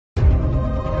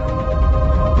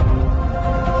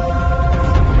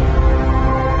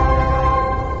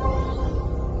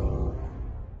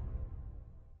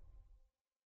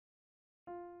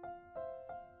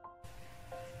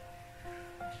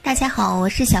家好，我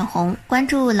是小红，关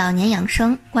注老年养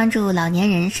生，关注老年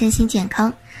人身心健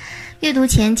康。阅读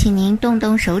前请您动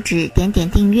动手指点点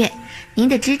订阅，您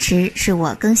的支持是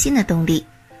我更新的动力。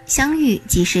相遇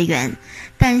即是缘，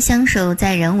但相守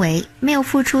在人为，没有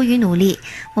付出与努力，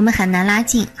我们很难拉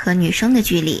近和女生的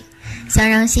距离。想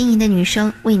让心仪的女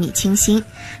生为你倾心，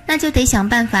那就得想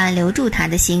办法留住她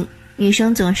的心。女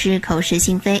生总是口是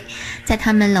心非，在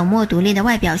她们冷漠独立的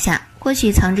外表下，或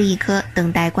许藏着一颗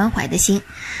等待关怀的心，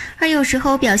而有时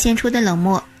候表现出的冷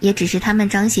漠也只是他们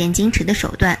彰显矜持的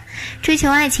手段。追求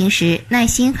爱情时，耐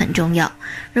心很重要。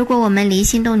如果我们离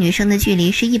心动女生的距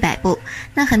离是100步，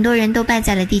那很多人都败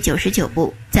在了第99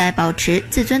步。在保持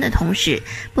自尊的同时，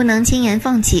不能轻言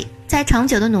放弃。在长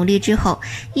久的努力之后，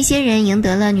一些人赢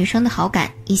得了女生的好感，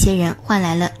一些人换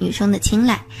来了女生的青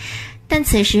睐，但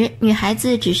此时女孩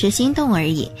子只是心动而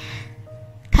已，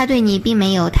他对你并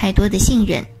没有太多的信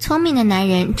任。聪明的男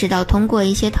人知道通过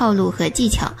一些套路和技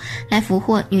巧来俘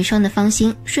获女生的芳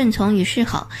心，顺从与示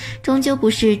好终究不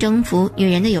是征服女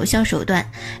人的有效手段，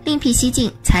另辟蹊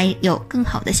径才有更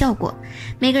好的效果。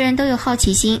每个人都有好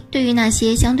奇心，对于那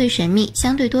些相对神秘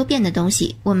相对多变的东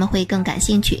西我们会更感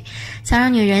兴趣。想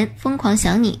让女人疯狂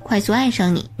想你，快速爱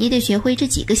上你，你得学会这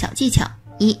几个小技巧。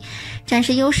1. 展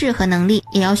示优势和能力，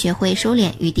也要学会收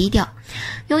敛与低调。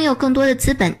拥有更多的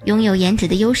资本，拥有颜值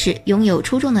的优势，拥有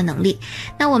出众的能力，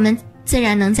那我们自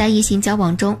然能在异性交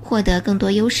往中获得更多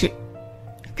优势。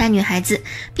但女孩子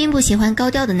并不喜欢高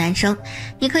调的男生，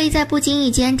你可以在不经意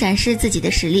间展示自己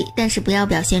的实力，但是不要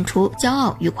表现出骄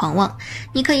傲与狂妄。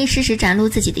你可以适时展露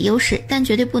自己的优势，但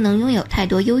绝对不能拥有太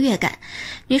多优越感。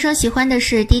女生喜欢的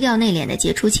是低调内敛的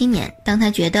杰出青年，当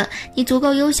她觉得你足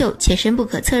够优秀且深不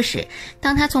可测时，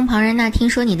当她从旁人那听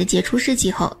说你的杰出事迹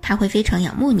后，她会非常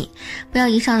仰慕你。不要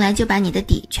一上来就把你的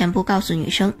底全部告诉女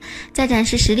生，在展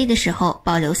示实力的时候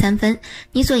保留3分，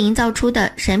你所营造出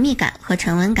的神秘感和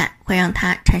沉稳感会让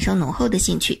她产生浓厚的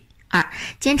兴趣。2.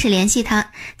 坚持联系他，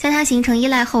在他形成依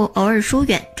赖后偶尔疏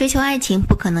远。追求爱情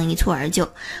不可能一蹴而就，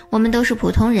我们都是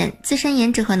普通人，自身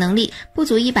颜值和能力不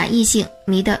足以把异性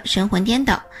迷得神魂颠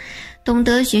倒。懂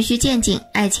得循序渐进，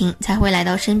爱情才会来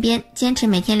到身边。坚持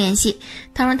每天联系，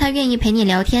倘若他愿意陪你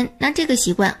聊天，那这个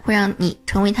习惯会让你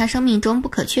成为他生命中不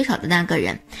可缺少的那个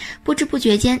人。不知不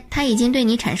觉间，他已经对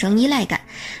你产生依赖感，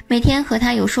每天和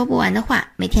他有说不完的话，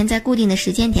每天在固定的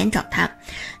时间点找他。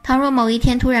倘若某一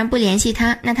天突然不联系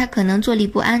他，那他可能坐立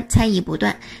不安，猜疑不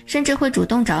断，甚至会主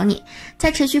动找你。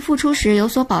在持续付出时有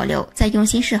所保留，在用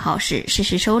心示好时适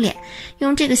时收敛。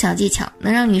用这个小技巧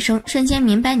能让女生瞬间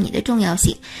明白你的重要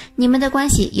性，你们的关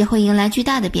系也会迎来巨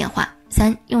大的变化。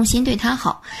3. 用心对她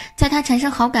好，在她产生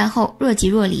好感后若即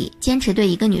若离。坚持对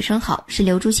一个女生好是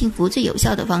留住幸福最有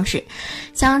效的方式。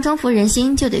想要征服人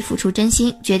心，就得付出真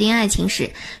心。决定爱情时，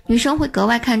女生会格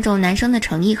外看重男生的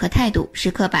诚意和态度，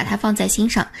时刻把她放在心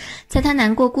上。在她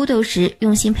难过孤独时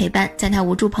用心陪伴，在她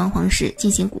无助彷徨时进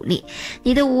行鼓励。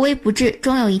你的无微不至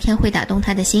终有一天会打动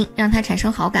她的心，让她产生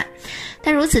好感。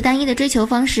但如此单一的追求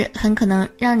方式很可能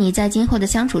让你在今后的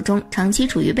相处中长期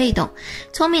处于被动。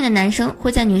聪明的男生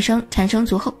会在女生产生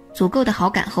足够的好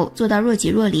感后做到若即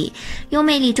若离，用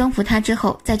魅力征服她之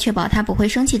后，在确保她不会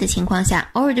生气的情况下，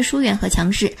偶尔的疏远和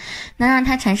强势能让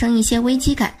她产生一些危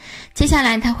机感。接下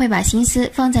来她会把心思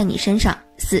放在你身上。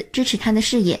4. 支持他的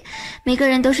事业。每个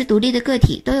人都是独立的个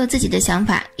体，都有自己的想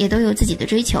法，也都有自己的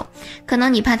追求。可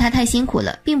能你怕他太辛苦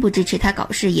了，并不支持他搞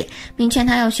事业，并劝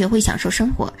他要学会享受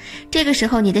生活。这个时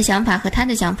候你的想法和他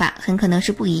的想法很可能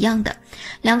是不一样的，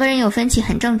两个人有分歧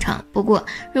很正常。不过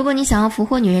如果你想要俘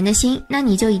获女人的心，那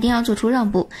你就一定要做出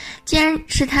让步。既然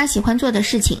是他喜欢做的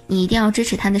事情，你一定要支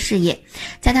持他的事业。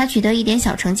在他取得一点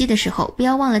小成绩的时候，不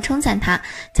要忘了称赞他；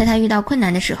在他遇到困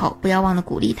难的时候，不要忘了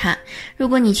鼓励他。如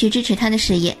果你去支持他的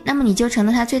事业，那么你就成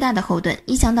了他最大的后盾，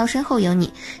一想到身后有你，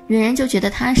女人就觉得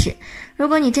踏实。如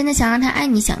果你真的想让他爱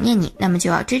你想念你，那么就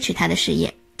要支持他的事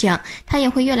业，这样他也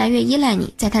会越来越依赖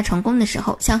你。在他成功的时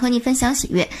候想和你分享喜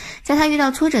悦，在他遇到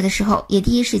挫折的时候也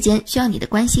第一时间需要你的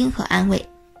关心和安慰。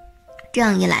这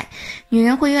样一来，女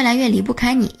人会越来越离不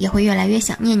开你，也会越来越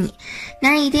想念你。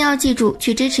男人一定要记住，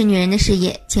去支持女人的事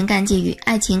业。情感寄予，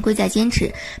爱情贵在坚持。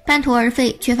半途而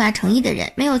废、缺乏诚意的人，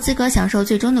没有资格享受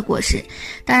最终的果实。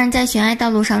当然，在选爱道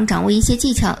路上掌握一些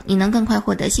技巧，你能更快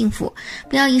获得幸福。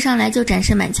不要一上来就展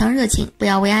示满腔热情，不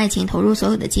要为爱情投入所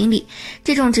有的精力。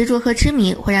这种执着和痴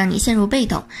迷会让你陷入被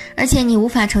动，而且你无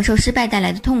法承受失败带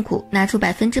来的痛苦。拿出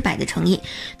100%的诚意，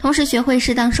同时学会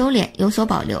适当收敛，有所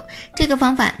保留。这个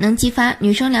方法能激发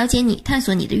女生了解你、探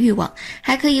索你的欲望，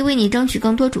还可以为你争取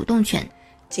更多主动权。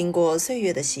经过岁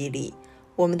月的洗礼，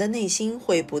我们的内心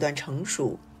会不断成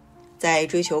熟，在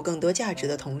追求更多价值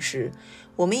的同时，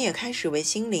我们也开始为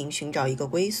心灵寻找一个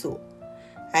归宿。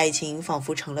爱情仿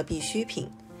佛成了必需品，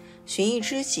寻一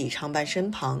知己常伴身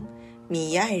旁，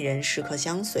觅一爱人时刻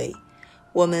相随，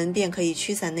我们便可以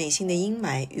驱散内心的阴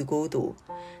霾与孤独。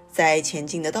在前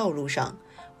进的道路上，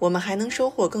我们还能收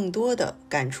获更多的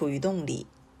感触与动力。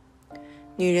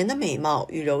女人的美貌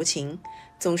与柔情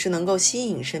总是能够吸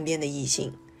引身边的异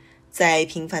性，在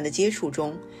频繁的接触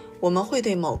中，我们会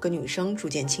对某个女生逐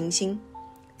渐倾心，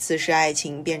此时爱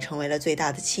情便成为了最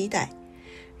大的期待。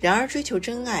然而追求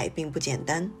真爱并不简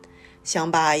单，想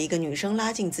把一个女生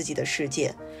拉进自己的世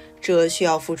界，这需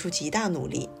要付出极大努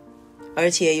力。而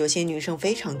且有些女生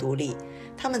非常独立，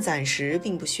她们暂时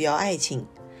并不需要爱情。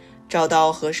找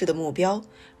到合适的目标，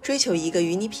追求一个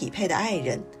与你匹配的爱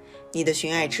人，你的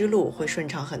寻爱之路会顺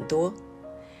畅很多。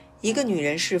一个女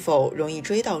人是否容易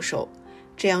追到手，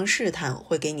这样试探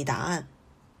会给你答案。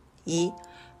一、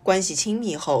关系亲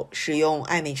密后使用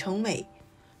暧昧称谓，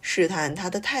试探她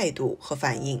的态度和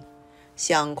反应。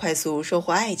想快速收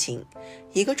获爱情，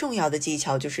一个重要的技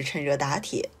巧就是趁热打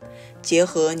铁，结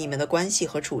合你们的关系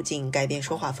和处境改变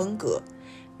说话风格。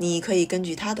你可以根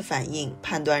据他的反应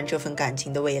判断这份感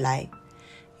情的未来。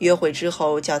约会之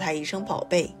后叫他一声宝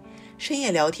贝，深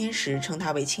夜聊天时称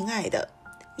他为亲爱的，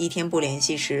一天不联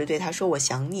系时对他说我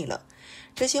想你了，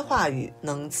这些话语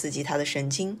能刺激他的神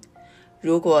经。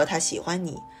如果他喜欢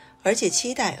你，而且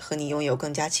期待和你拥有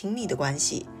更加亲密的关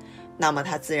系，那么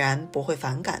他自然不会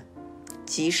反感。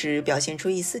即使表现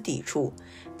出一丝抵触，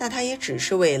那他也只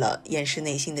是为了掩饰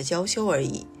内心的娇羞而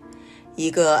已。一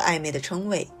个暧昧的称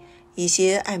谓，一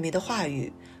些暧昧的话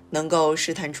语，能够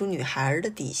试探出女孩的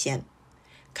底线，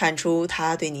看出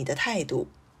她对你的态度。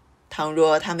倘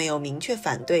若她没有明确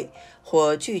反对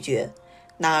或拒绝，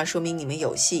那说明你们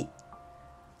有戏。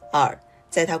二、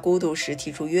在她孤独时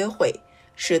提出约会，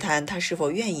试探她是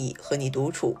否愿意和你独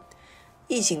处。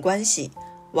异性关系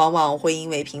往往会因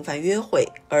为频繁约会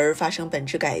而发生本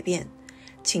质改变，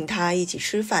请她一起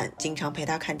吃饭，经常陪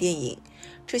她看电影，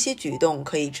这些举动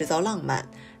可以制造浪漫，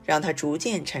让他逐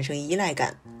渐产生依赖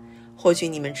感。或许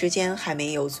你们之间还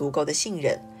没有足够的信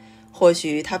任，或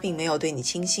许他并没有对你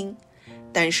倾心，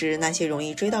但是那些容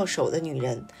易追到手的女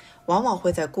人，往往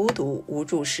会在孤独无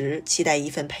助时期待一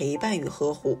份陪伴与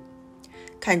呵护。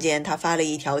看见他发了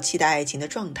一条期待爱情的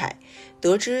状态，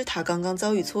得知他刚刚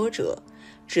遭遇挫折，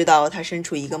知道他身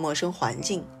处一个陌生环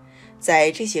境，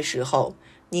在这些时候，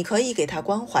你可以给他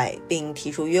关怀并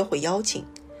提出约会邀请。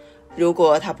如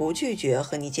果他不拒绝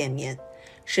和你见面，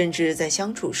甚至在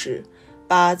相处时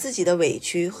把自己的委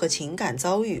屈和情感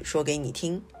遭遇说给你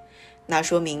听，那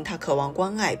说明他渴望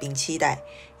关爱并期待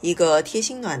一个贴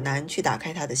心暖男去打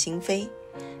开他的心扉，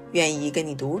愿意跟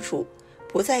你独处，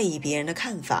不在意别人的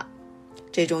看法。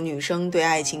这种女生对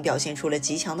爱情表现出了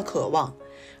极强的渴望，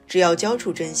只要交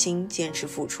出真心，坚持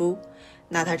付出，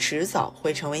那她迟早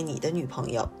会成为你的女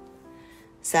朋友。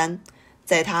三、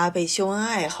在她被秀恩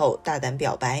爱后大胆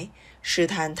表白，试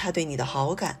探她对你的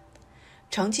好感。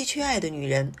长期缺爱的女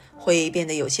人会变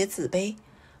得有些自卑，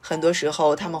很多时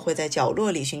候她们会在角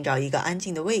落里寻找一个安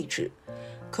静的位置，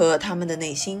可她们的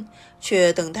内心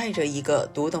却等待着一个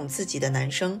读懂自己的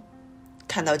男生。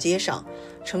看到街上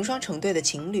成双成对的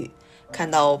情侣，看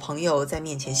到朋友在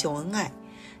面前秀恩爱，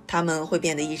他们会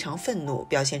变得异常愤怒，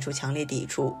表现出强烈抵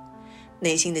触。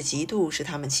内心的嫉妒是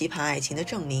他们期盼爱情的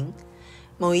证明。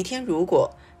某一天，如果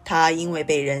他因为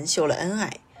被人秀了恩爱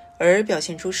而表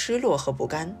现出失落和不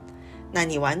甘，那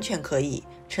你完全可以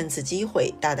趁此机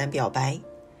会大胆表白。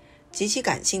极其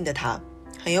感性的他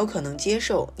很有可能接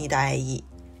受你的爱意。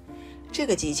这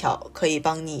个技巧可以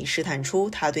帮你试探出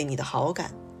他对你的好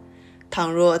感。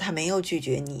倘若他没有拒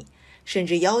绝你，甚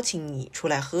至邀请你出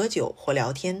来喝酒或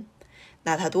聊天，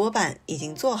那他多半已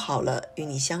经做好了与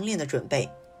你相恋的准备。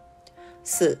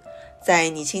四、在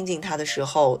你亲近他的时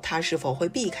候，他是否会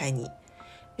避开你？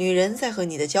女人在和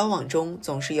你的交往中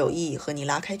总是有意和你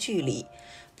拉开距离，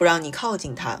不让你靠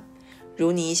近他。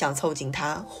如你想凑近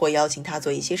他或邀请他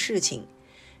做一些事情，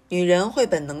女人会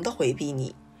本能地回避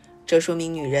你，这说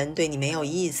明女人对你没有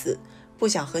意思，不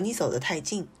想和你走得太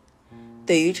近。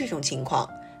对于这种情况，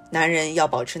男人要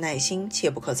保持耐心，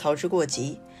切不可操之过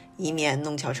急，以免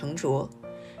弄巧成拙。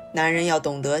男人要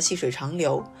懂得细水长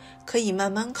流，可以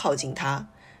慢慢靠近她，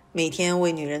每天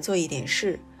为女人做一点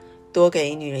事，多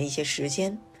给女人一些时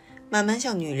间，慢慢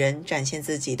向女人展现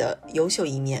自己的优秀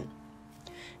一面。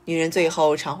女人最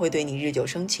后常会对你日久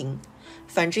生情。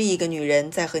反之，一个女人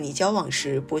在和你交往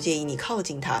时不介意你靠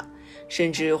近她，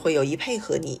甚至会有意配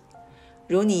合你。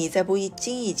如你在不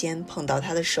经意间碰到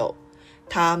她的手，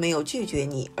她没有拒绝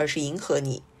你，而是迎合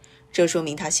你，这说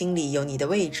明她心里有你的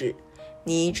位置。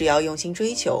你只要用心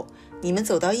追求，你们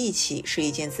走到一起是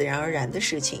一件自然而然的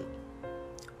事情。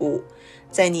五、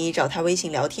在你找他微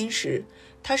信聊天时，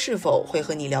他是否会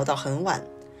和你聊到很晚。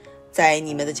在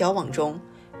你们的交往中，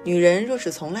女人若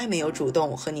是从来没有主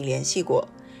动和你联系过，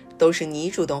都是你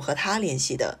主动和她联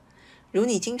系的，如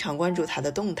你经常关注她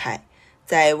的动态，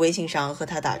在微信上和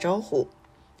她打招呼，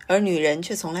而女人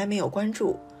却从来没有关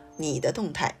注你的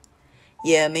动态，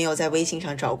也没有在微信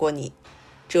上找过你，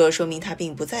这说明她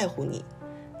并不在乎你。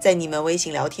在你们微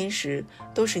信聊天时，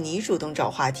都是你主动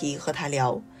找话题和她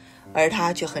聊，而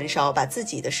她却很少把自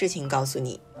己的事情告诉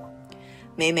你。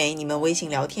每你们微信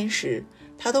聊天时，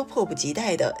她都迫不及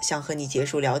待地想和你结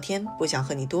束聊天，不想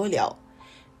和你多聊。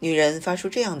女人发出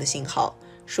这样的信号，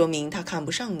说明她看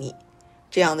不上你。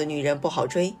这样的女人不好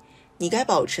追，你该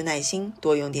保持耐心，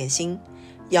多用点心，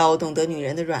要懂得女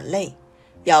人的软肋，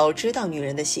要知道女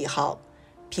人的喜好，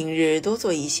平日多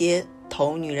做一些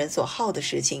投女人所好的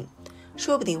事情，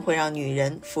说不定会让女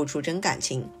人付出真感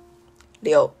情。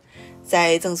6，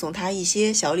在赠送她一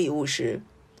些小礼物时，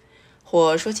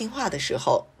或说情话的时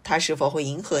候，她是否会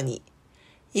迎合你？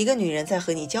一个女人在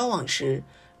和你交往时，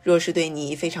若是对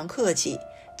你非常客气，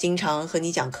经常和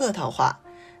你讲客套话，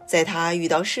在她遇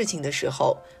到事情的时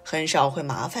候，很少会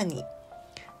麻烦你。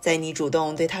在你主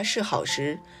动对她示好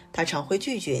时，她常会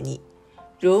拒绝你。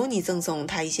如你赠送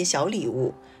她一些小礼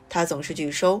物，她总是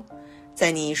拒收。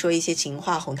在你说一些情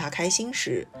话哄她开心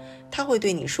时，她会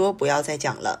对你说不要再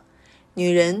讲了。女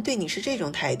人对你是这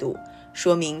种态度，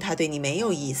说明她对你没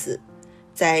有意思。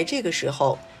在这个时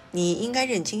候，你应该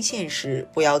认清现实，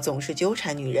不要总是纠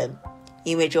缠女人，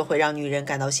因为这会让女人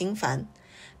感到心烦。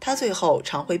她最后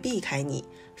常会避开你，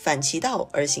反其道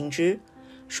而行之，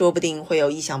说不定会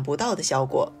有意想不到的效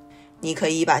果。你可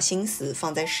以把心思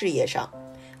放在事业上，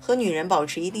和女人保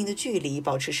持一定的距离，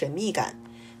保持神秘感，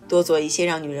多做一些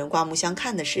让女人刮目相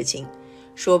看的事情，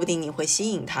说不定你会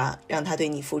吸引她，让她对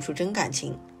你付出真感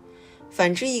情。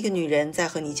反之，一个女人在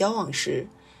和你交往时，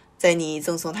在你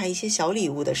赠送她一些小礼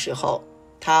物的时候，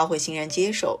她会欣然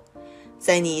接受；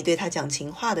在你对她讲情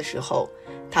话的时候，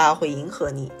她会迎合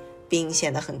你，并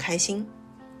显得很开心。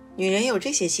女人有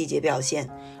这些细节表现，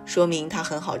说明她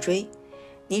很好追，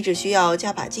你只需要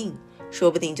加把劲，说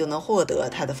不定就能获得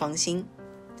她的芳心。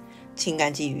情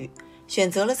感寄语：选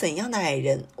择了怎样的爱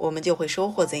人，我们就会收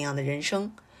获怎样的人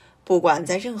生。不管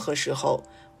在任何时候，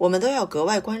我们都要格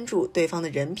外关注对方的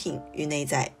人品与内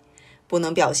在，不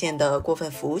能表现得过分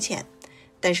肤浅。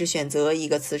但是选择一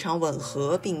个磁场吻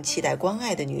合并期待关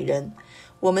爱的女人，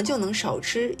我们就能少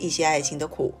吃一些爱情的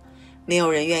苦。没有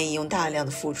人愿意用大量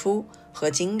的付出和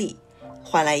精力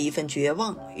换来一份绝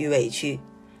望与委屈。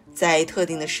在特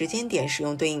定的时间点使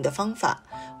用对应的方法，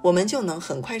我们就能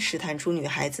很快试探出女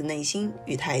孩子内心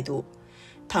与态度。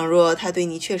倘若她对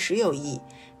你确实有意，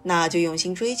那就用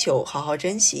心追求，好好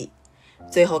珍惜。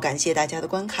最后感谢大家的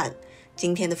观看，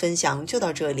今天的分享就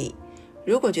到这里。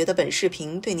如果觉得本视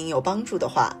频对您有帮助的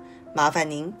话，麻烦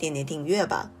您点点订阅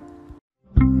吧。